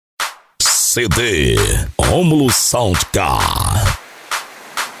CD, Rômulo Soundcar.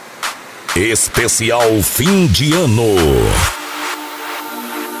 Especial fim de ano.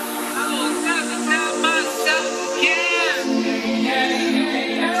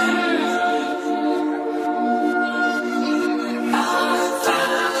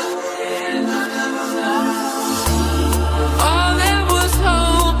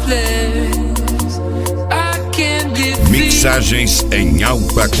 Mixagens em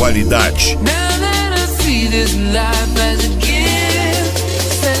alta qualidade.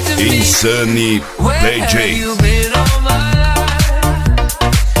 Insane DJ.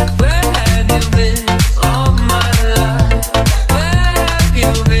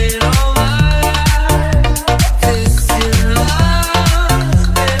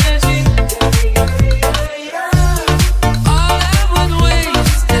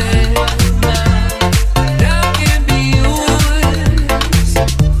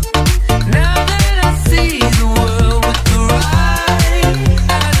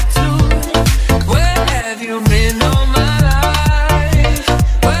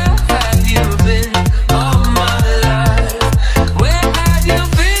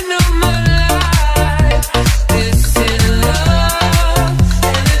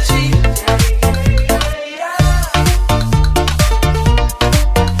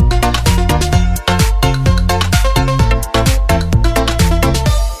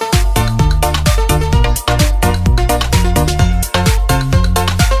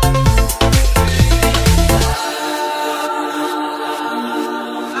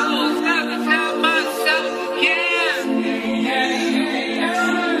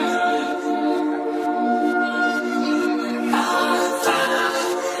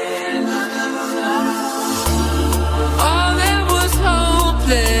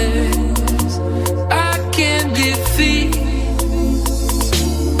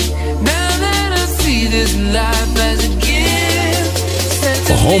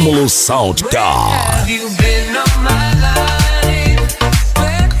 Rômulo Soundcar.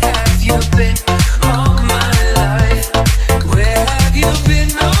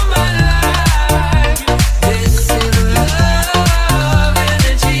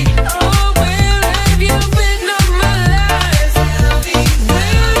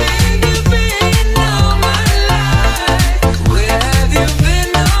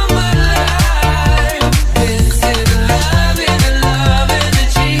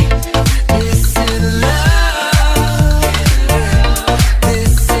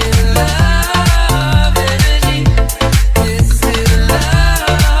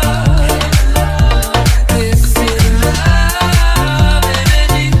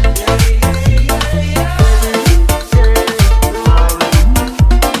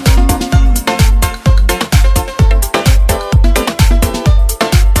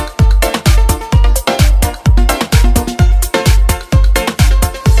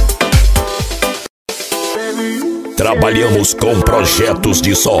 Trabalhamos com projetos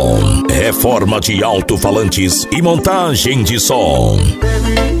de som, reforma de alto-falantes e montagem de som.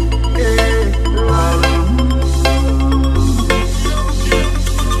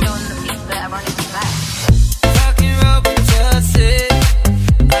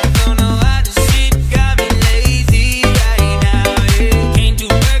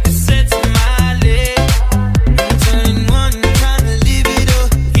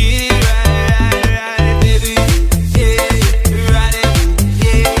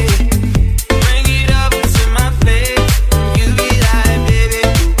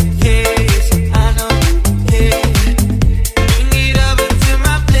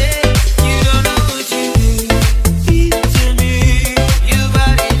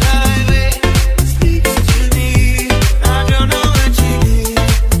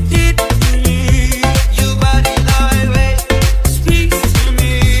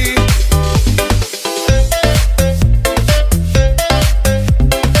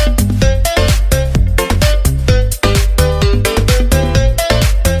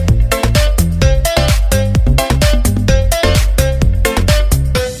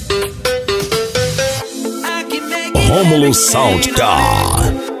 Rômulo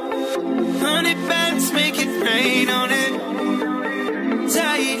Soundcar.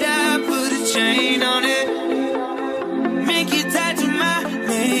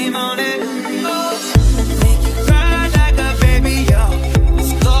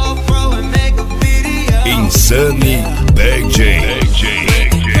 Insane DJ.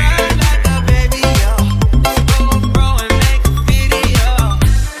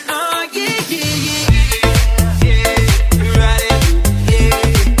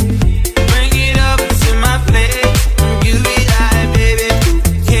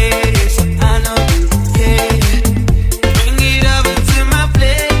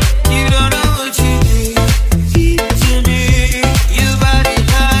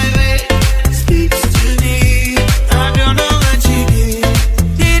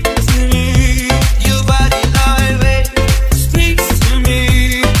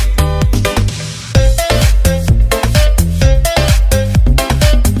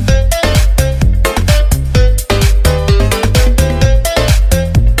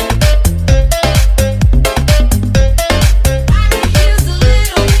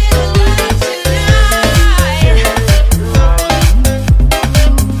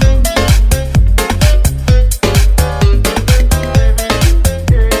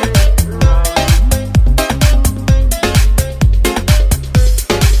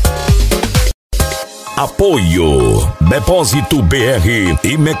 Apoio Depósito BR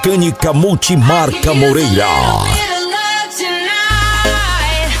e Mecânica Multimarca Moreira.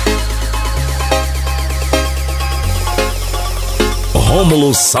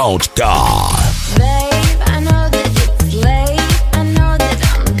 Rômulo Soundcar.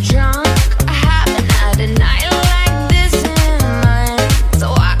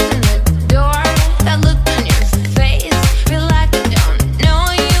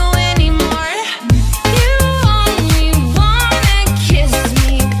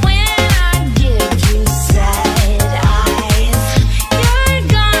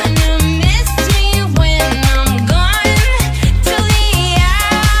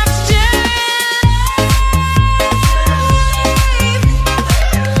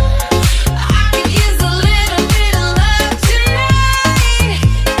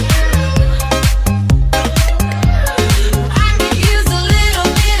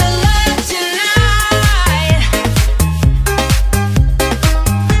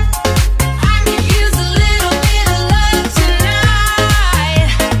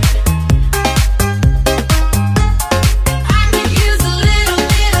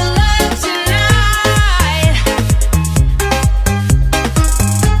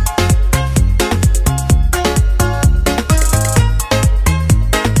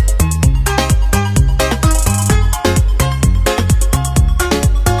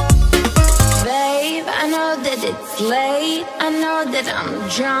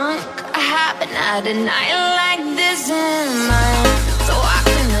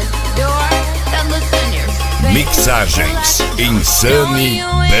 Mixagens Insane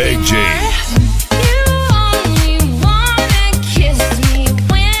DJ.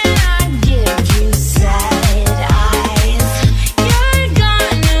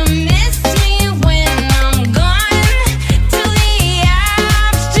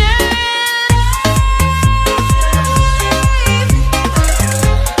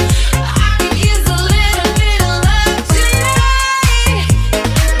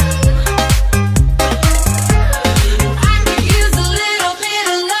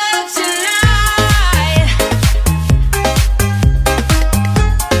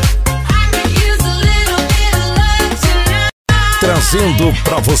 Trazendo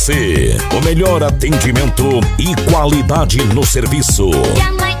pra você o melhor atendimento e qualidade no serviço.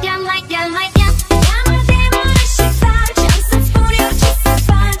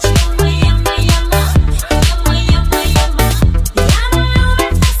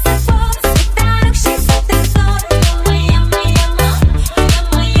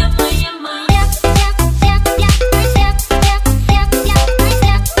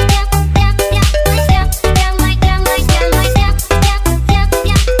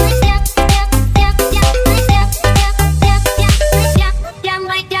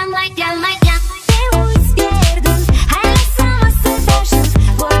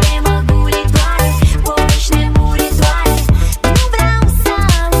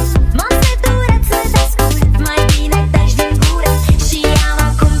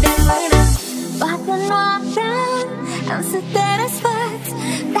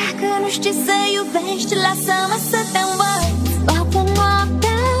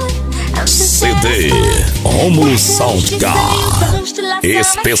 CD Rômulo Soundcar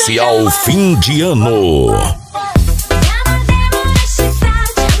Especial fim de ano.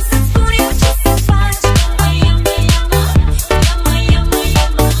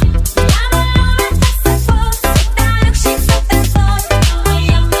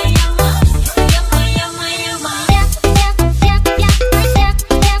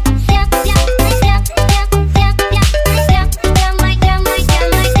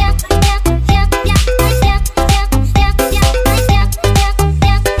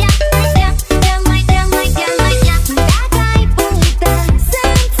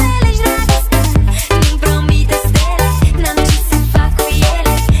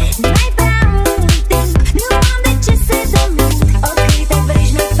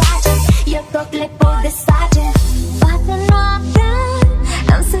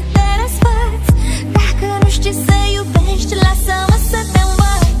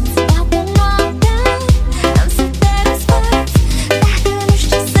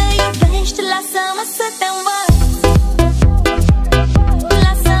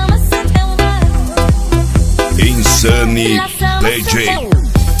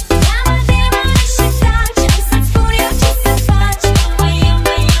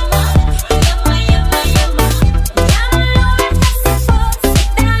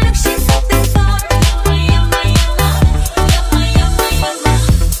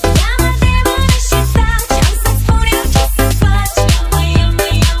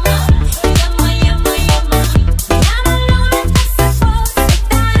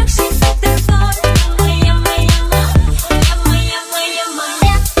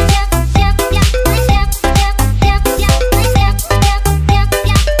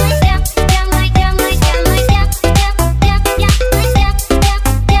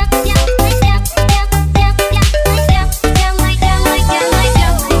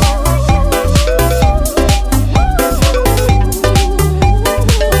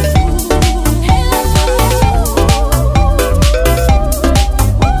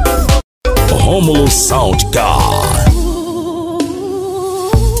 Soundcar.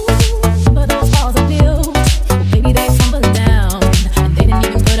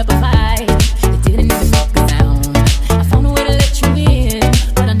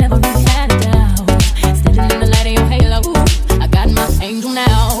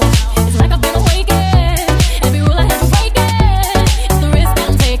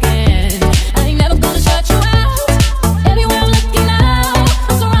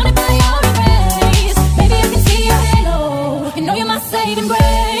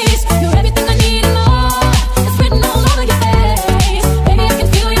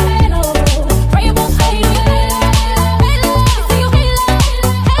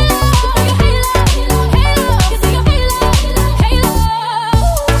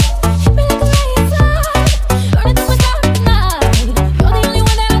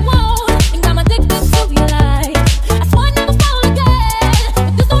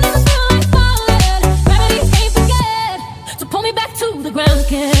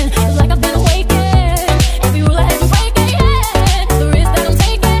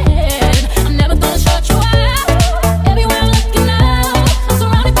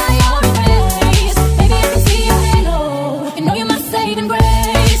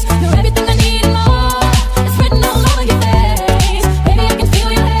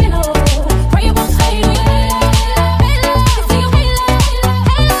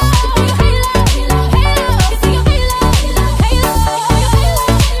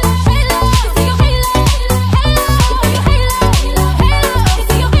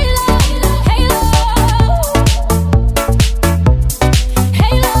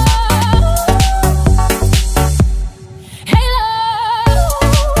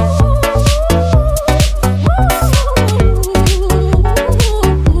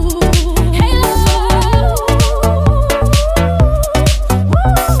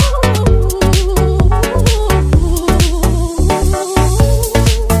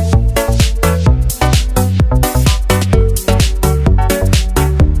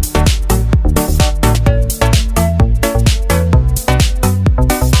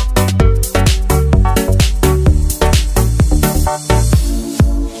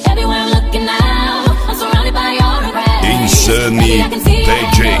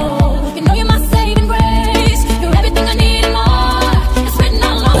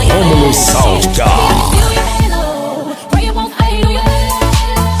 Rômulo Soundcar.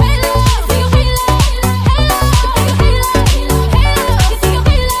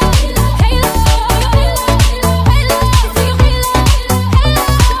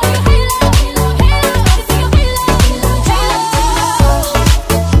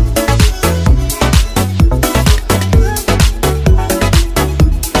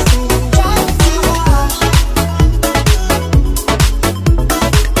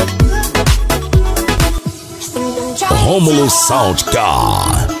 Rômulo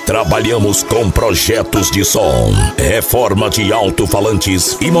Soundcar. Trabalhamos com projetos de som, reforma de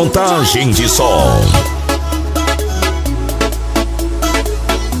alto-falantes e montagem de som.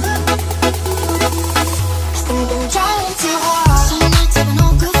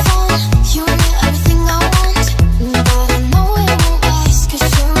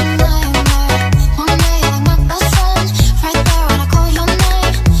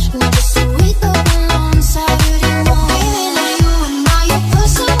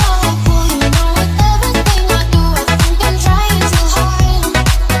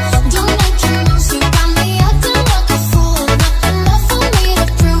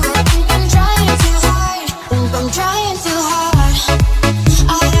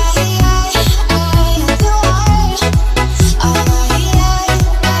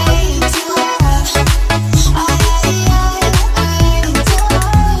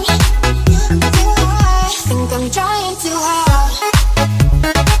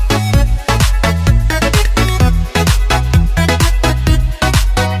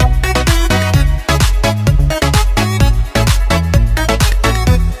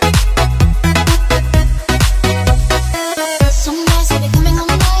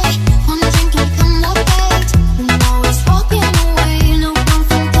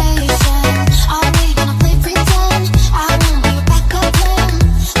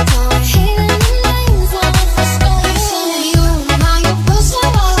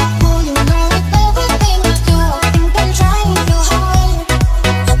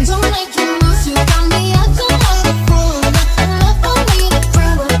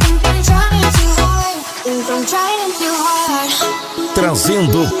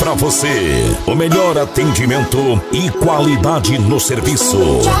 Trazendo para você o melhor atendimento e qualidade no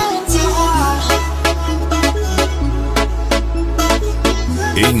serviço.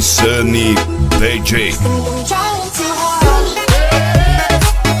 Insane DJ.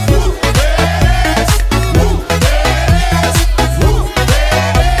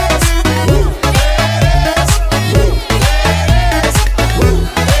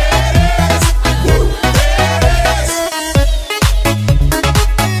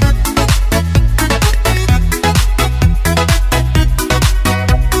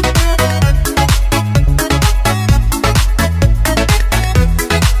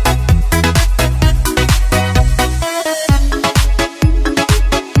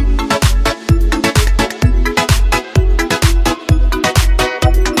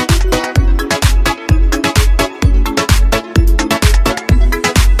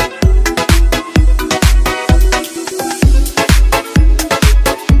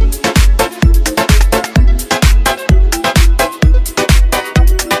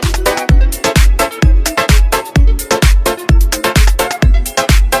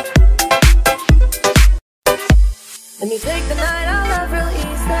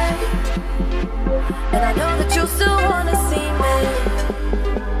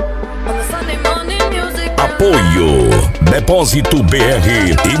 Apoio Depósito BR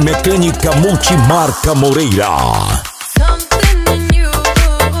e Mecânica Multimarca Moreira.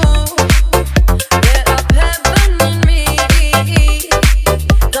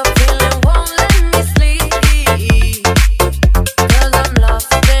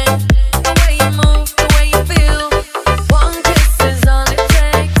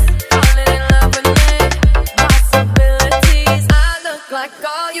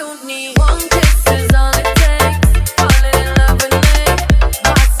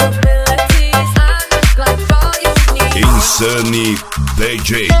 Insane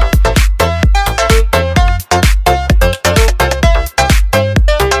DJ.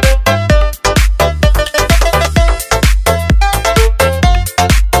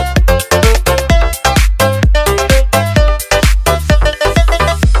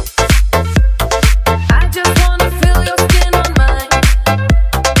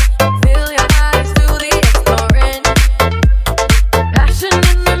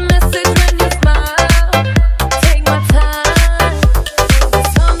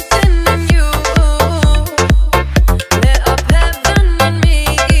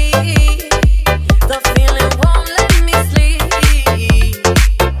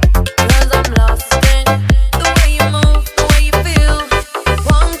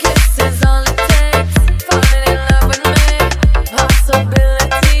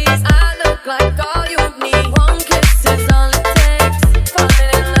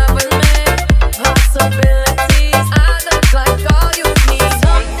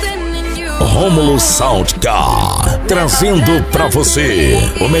 Rômulo Soundcar, trazendo pra você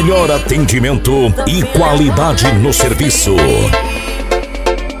o melhor atendimento e qualidade no serviço.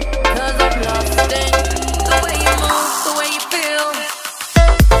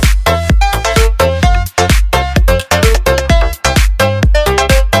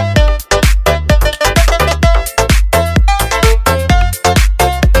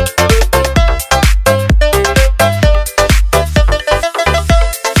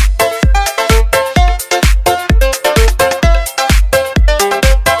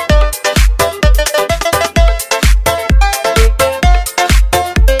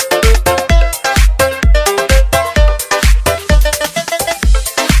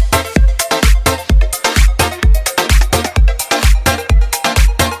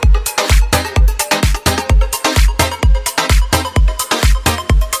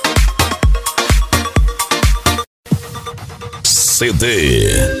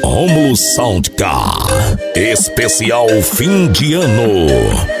 CD Rômulo Soundcar Especial Fim de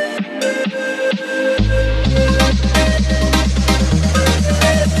Ano.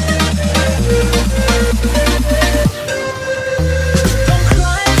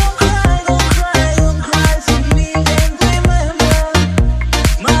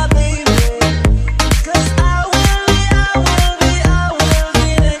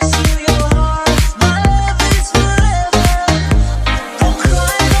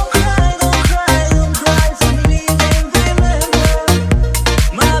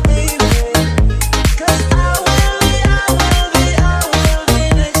 My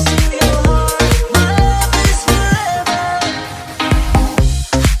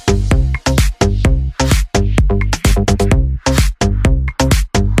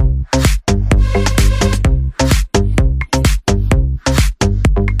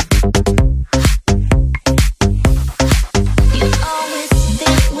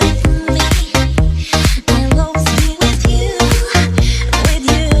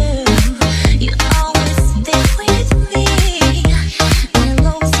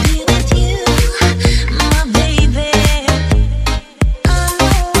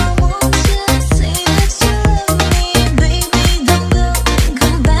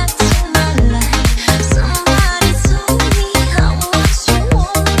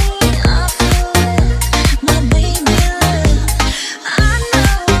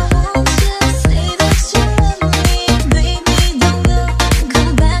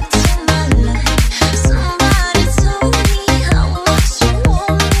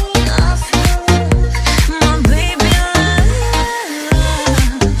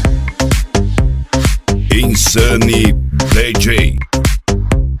Insane DJ.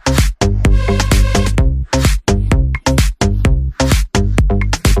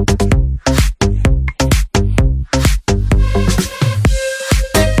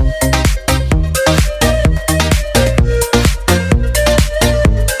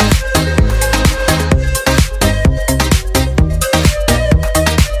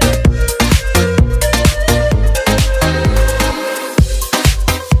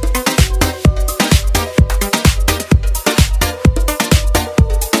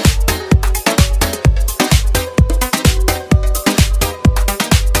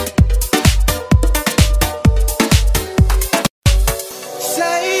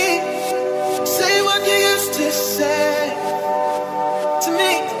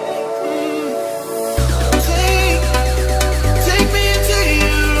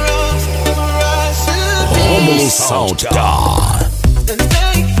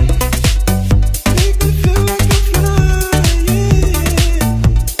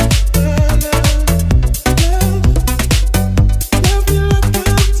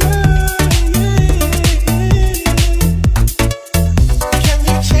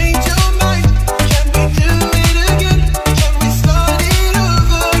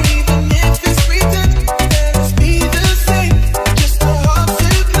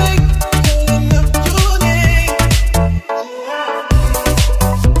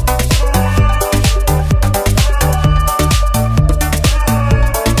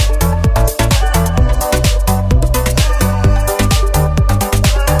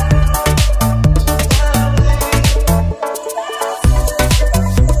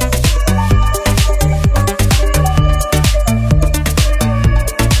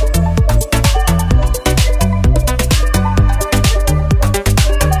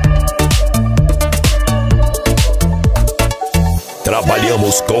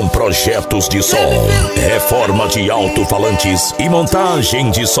 Trabalhamos com projetos de som, reforma de alto-falantes e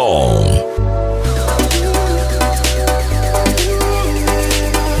montagem de som.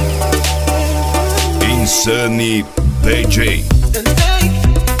 Insane DJ.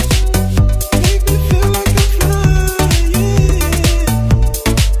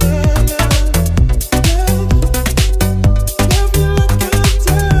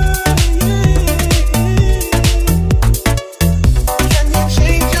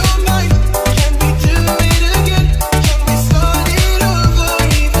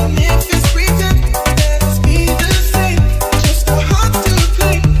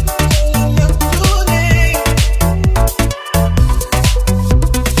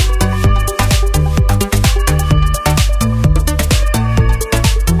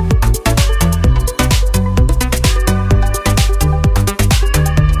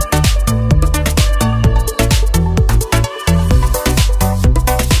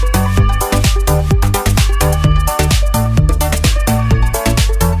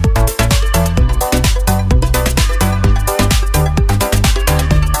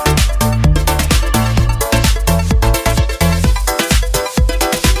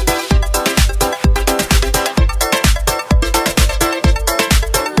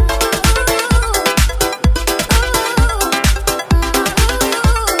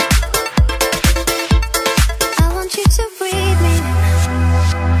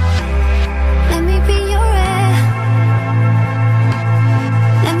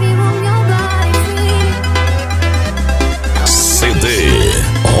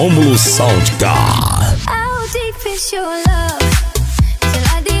 Rômulo Soundcar. How deep is your love? Is it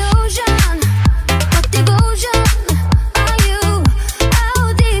like the ocean? What devotion are you?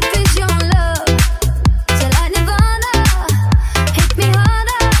 How deep is your love? Is it like Nirvana? Hit me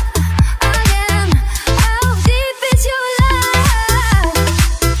harder again. How deep is your love?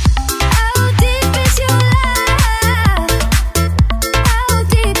 How deep is your love? How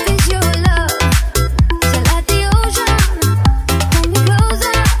deep is your love? Is it like the ocean? Hold me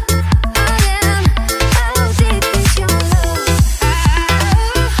closer again. How deep is your love?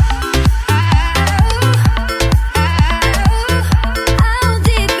 How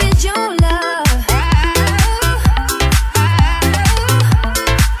deep is your love?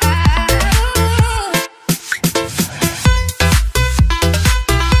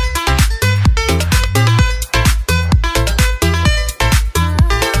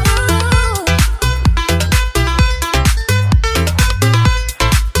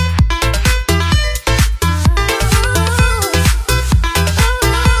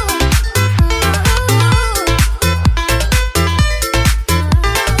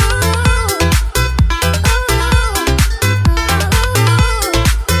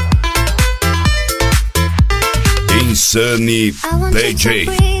 Insane I want you to DJ.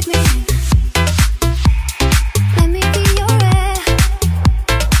 breathe me.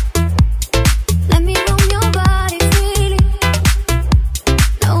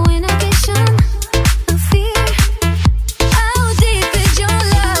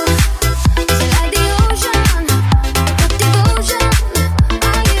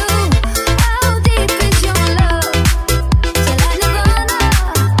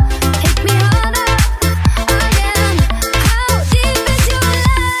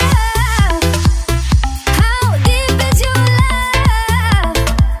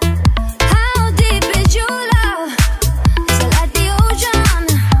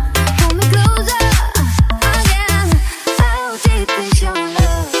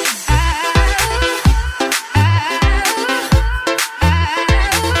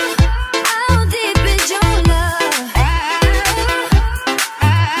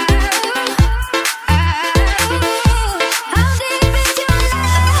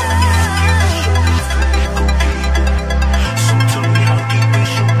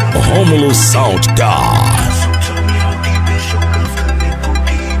 Rômulo Soundcar.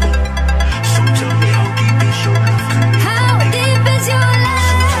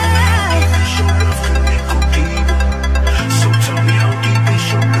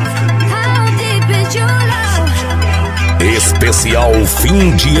 Especial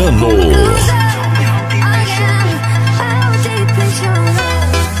fim de ano.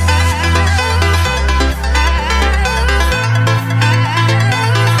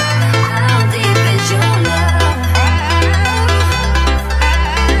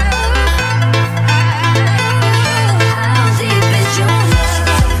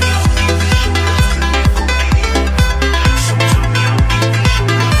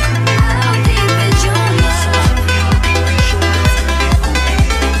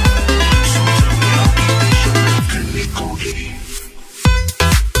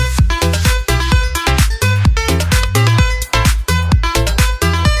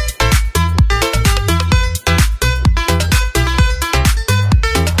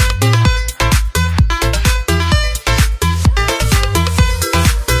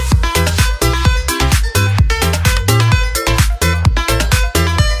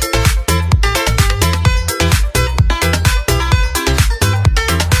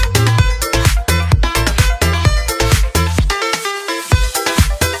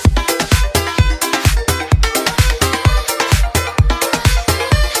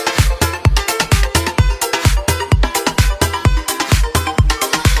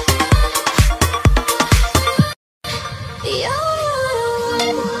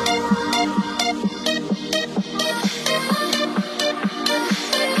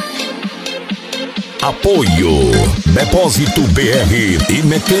 Apoio Depósito BR e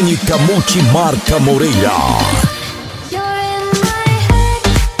Mecânica Multimarca Moreira.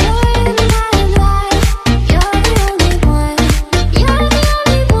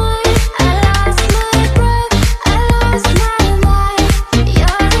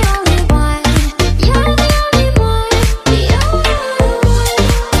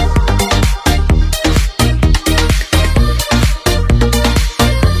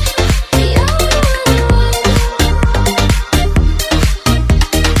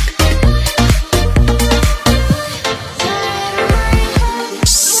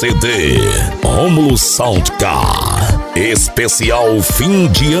 CD Rômulo Soundcar. Especial fim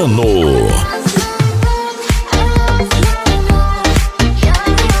de ano.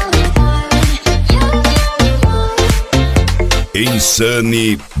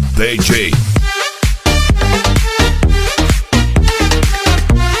 Insane DJ.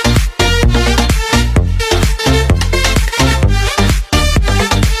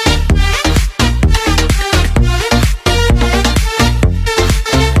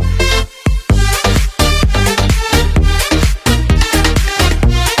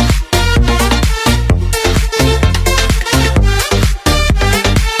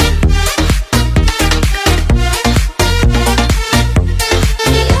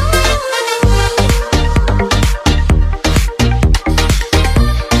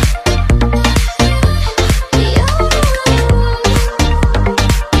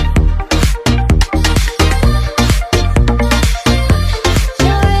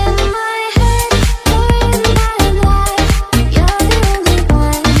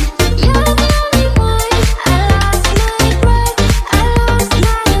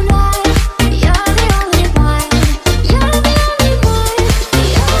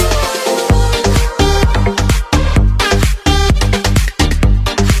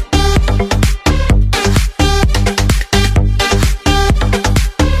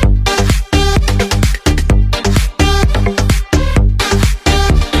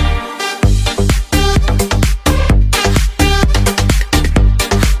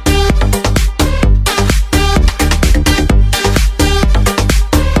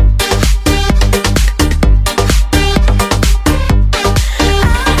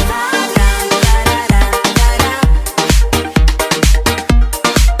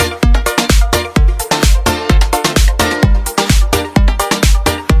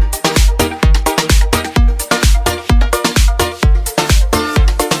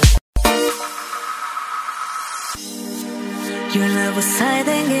 Your love was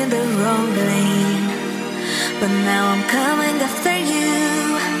hiding in the wrong lane, but now I'm coming after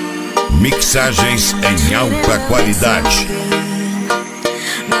you. Mixagens em alta qualidade.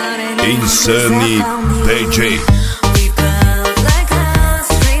 Insane DJ.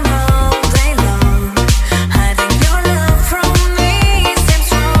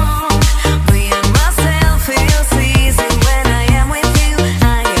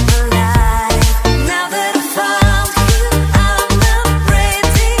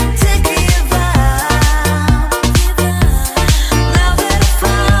 Take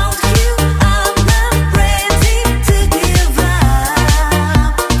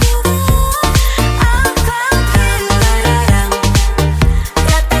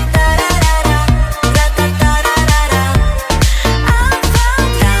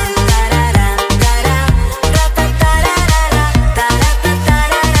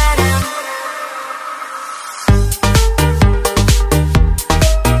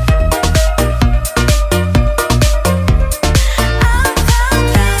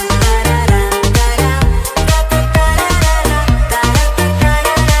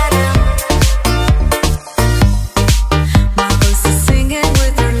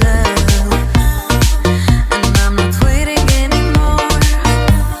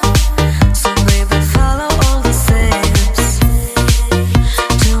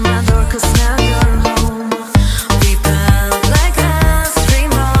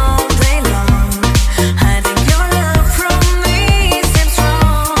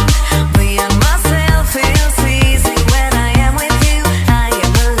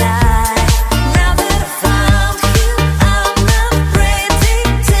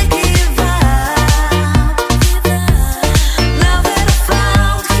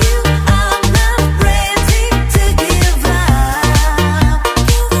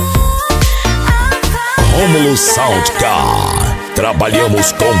Rômulo Soundcar.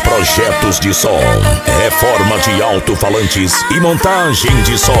 Trabalhamos com projetos de som, reforma de alto-falantes e montagem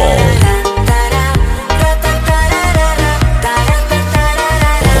de som.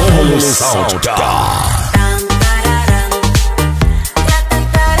 Rômulo Soundcar.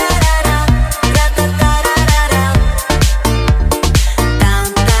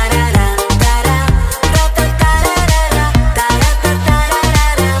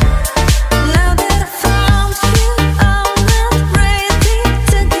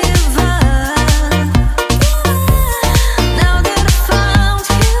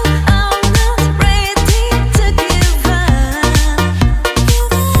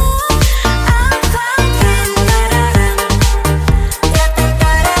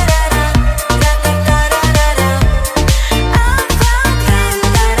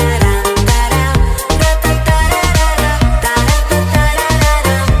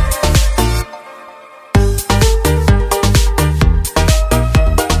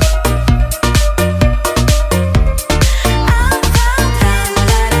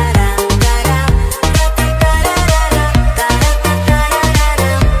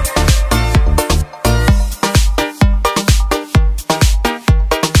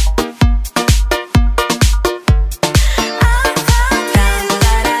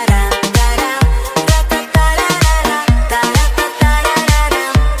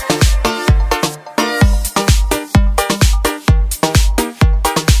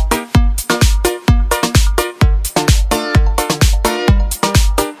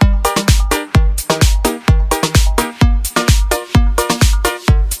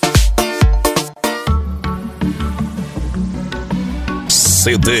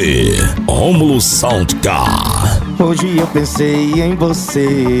 CD Rômulo Soundcar. Hoje eu pensei em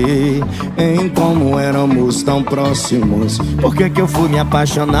você, em como éramos tão próximos. Por que eu fui me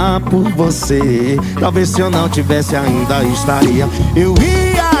apaixonar por você? Talvez se eu não tivesse ainda estaria. Eu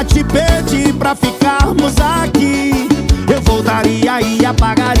ia te pedir pra ficarmos aqui. Eu voltaria e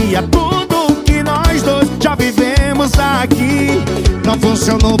apagaria tudo que nós dois já vivemos aqui. Não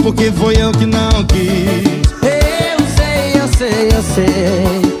funcionou porque foi eu que não quis. Eu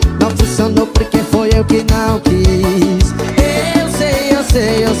sei, não funcionou porque foi eu que não quis.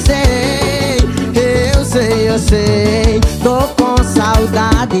 Eu sei, tô com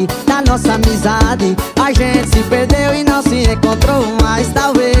saudade da nossa amizade. A gente se perdeu e não se encontrou mais.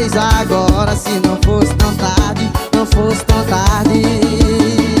 Talvez agora, se não fosse tão tarde, não fosse tão tarde.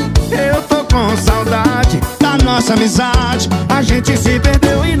 Eu tô com saudade da nossa amizade. A gente se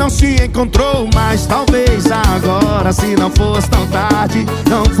perdeu e não se encontrou mais. Talvez agora, se não fosse tão tarde,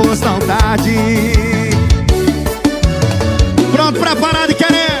 não fosse tão tarde. Pronto, preparado e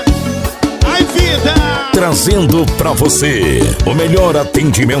querendo. Ai, vida! Trazendo pra você o melhor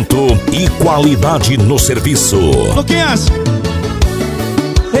atendimento e qualidade no serviço. Luquinhas!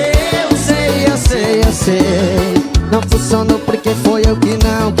 Eu sei, não funcionou porque foi eu que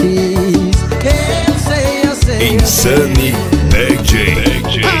não quis. Eu sei. Insane DJ.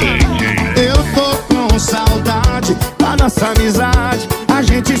 Eu tô com saudade da nossa amizade. A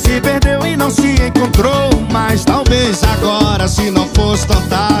gente se perdeu e não se encontrou mais. Talvez agora, se não fosse tão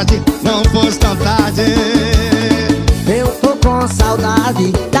tarde, não fosse tão tarde. Eu tô com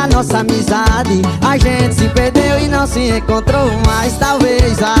saudade da nossa amizade. A gente se perdeu e não se encontrou mais.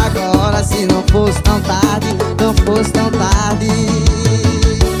 Talvez agora, se não fosse tão tarde, não fosse tão tarde.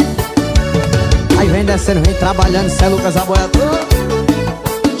 Aí vem descendo, vem trabalhando, cê é Lucas Aboiador.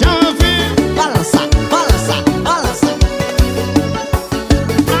 Já ouvi! Balança, balança, balança.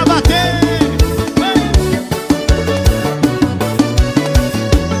 Pra bater!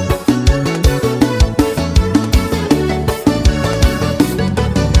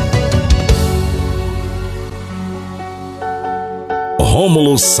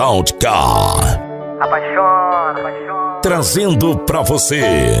 Rômulo Soundcar. Apaixona. Trazendo pra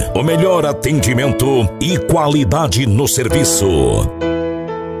você o melhor atendimento e qualidade no serviço.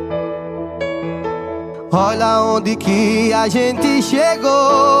 Olha onde que a gente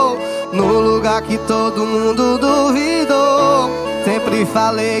chegou, no lugar que todo mundo duvidou. Sempre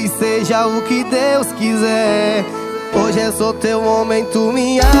falei, seja o que Deus quiser. Hoje eu sou teu homem, tu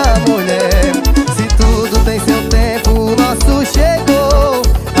minha mulher. Se tudo tem seu tempo, o nosso chegou.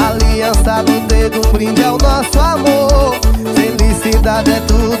 Aliança no dedo, um brinde ao nosso amor. Felicidade é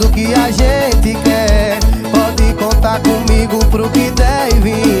tudo que a gente quer. Pode contar comigo pro que der e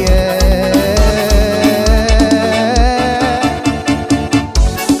vier.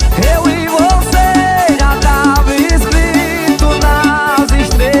 Eu e você já tava escrito nas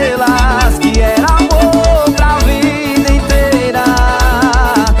estrelas que era amor pra vida inteira.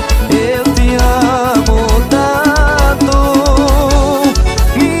 Eu te amo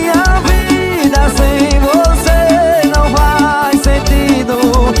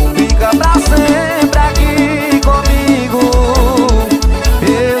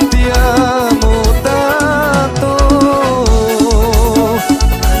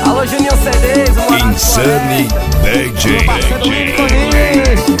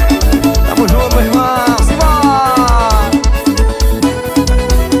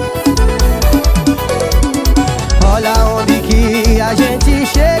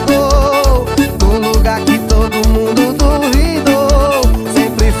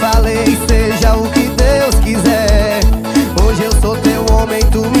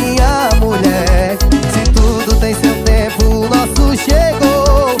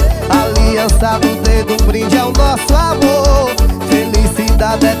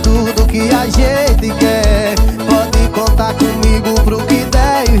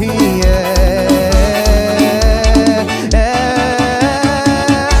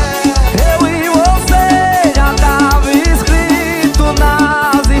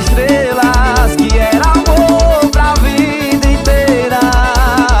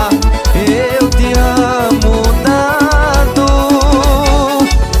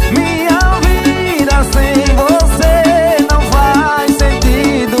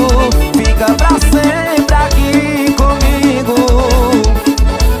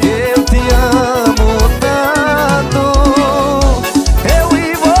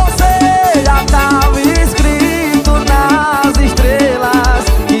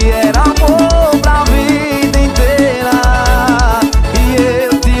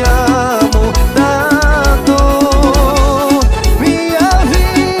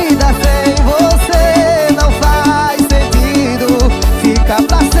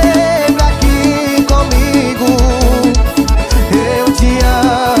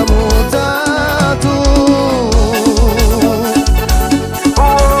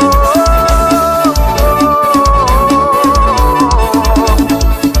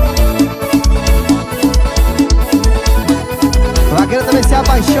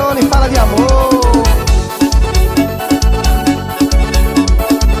apaixona e fala de amor.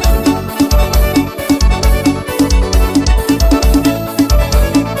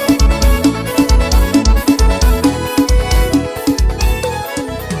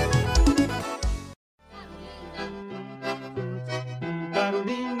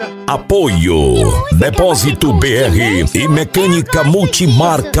 Apoio Depósito BR e Mecânica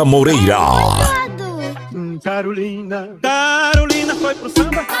Multimarca Moreira. Carolina foi pro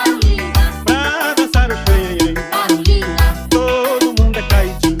samba, Carolina, pra dançar o xenhen. Carolina, Todo mundo é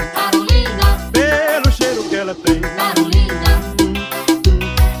caidinho Carolina, pelo cheiro que ela tem. Carolina,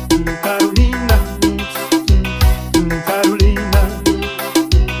 Carolina, Carolina,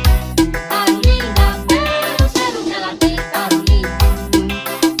 Carolina, pelo cheiro que ela tem, Carolina,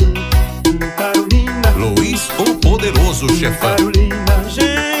 Carolina, Luiz, o poderoso chefão. Carolina.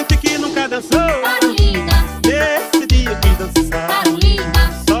 Gente que nunca dançou, Carolina, esse dia que dançar,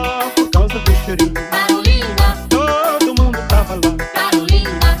 Carolina, só por causa do cheirinho. Carolina, Todo mundo tava lá.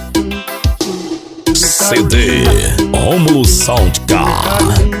 Carolina, CD Rômulo Soundcar.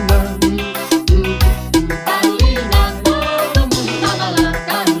 Carolina, Carolina, todo mundo tava lá,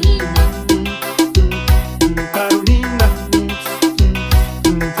 Carolina, Carolina,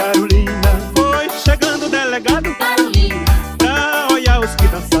 Carolina. Foi chegando o delegado Carolina, pra olhar os que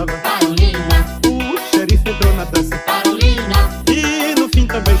dançavam. Carolina, O xerife entrou na dança Carolina, e no fim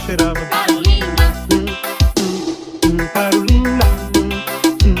também cheirava. Carolina, Carolina,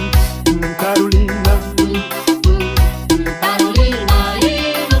 Carolina, Carolina, e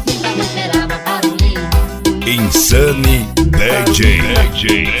no fim também cheirava, Carolina, Insane DJ.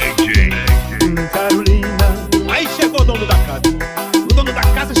 Carolina. Aí chegou o dono da casa. O dono da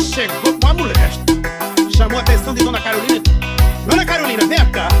casa chegou com a mulher. Chamou a atenção de Dona Carolina. Dona Carolina, vem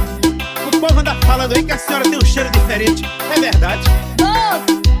cá. O povo anda falando aí que a senhora tem um cheiro diferente. É verdade?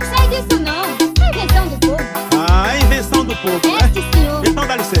 moço, sei disso não, é invenção do povo, A invenção do povo, né? sim senhor, Então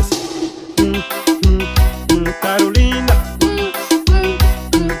dá licença. Carolina,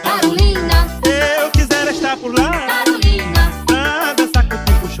 Carolina, eu quisera estar por lá Carolina, pra dançar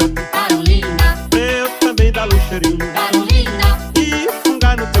contigo, shot. Carolina, Pra eu também dar um cheirinho Carolina, e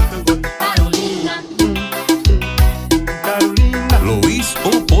fungar no teu cangote. Carolina, Carolina, Luiz,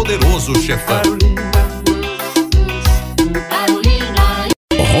 o poderoso chefão. Carolina, Carolina,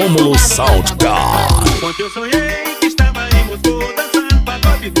 Rômulo Soundcar. ontem eu sonhei que estava em Moscou dançando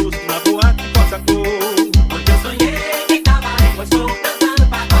pagode russo na boate Cossacô. ontem eu sonhei que tava em Moscou dançando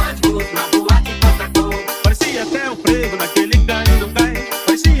pagode russo na boate Cossacô, Parecia até um frevo naquele cai e não cai.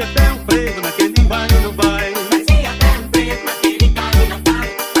 Parecia até um frevo naquele vai e não vai. parecia até um preto naquele cai e não cai,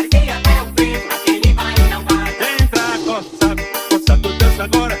 parecia até um preto naquele vai e não vai, Entra coçado, coçado dança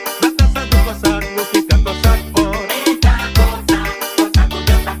agora. Na dança do coçado não fica coçado fora. entra coçado, coçado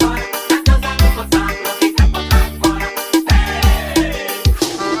dança agora, na dança do coçado não fica coçado fora,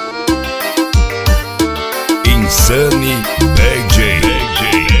 Insane DJ.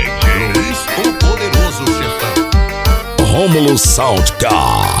 Luiz, o poderoso chefão. Rômulo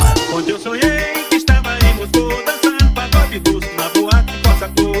Soundcar. Ontem eu sonhei que estava em Moscou dançando pagode russo na boate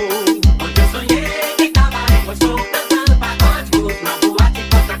Cossacô. ontem eu sonhei que tava em Moscou dançando pagode russo na boate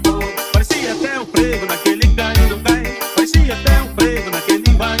Cossacô, Parecia até um frevo naquele cai e não cai. Parecia até um frevo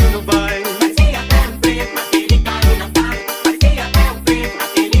naquele vai e não vai. parecia até um preto naquele cai e não cai, parecia até um preto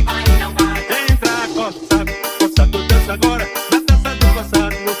naquele vai e não vai, Entra coçado, coçado dança agora. Na dança do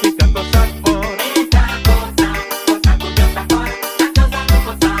coçado não fica coçado fora. entra coçado, coçado dança agora, na dança do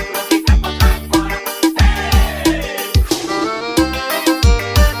coçado não fica coçado fora.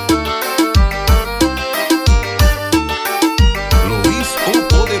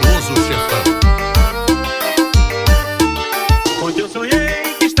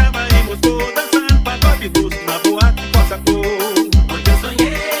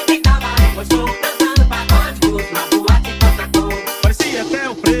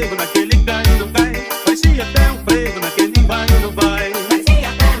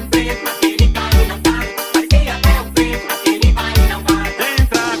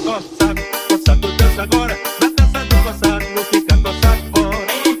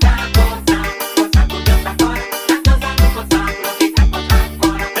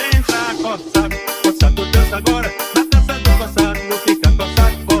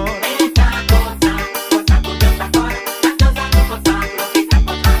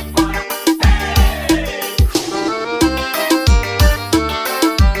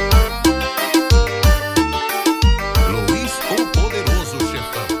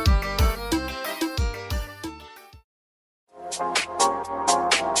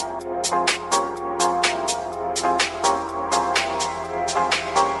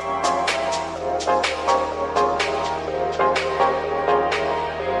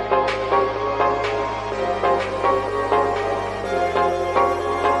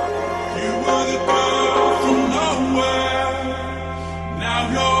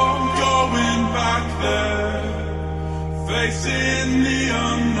 there, facing the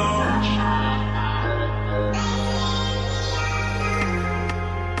unknown.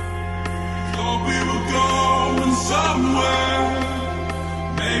 Thought we were going somewhere.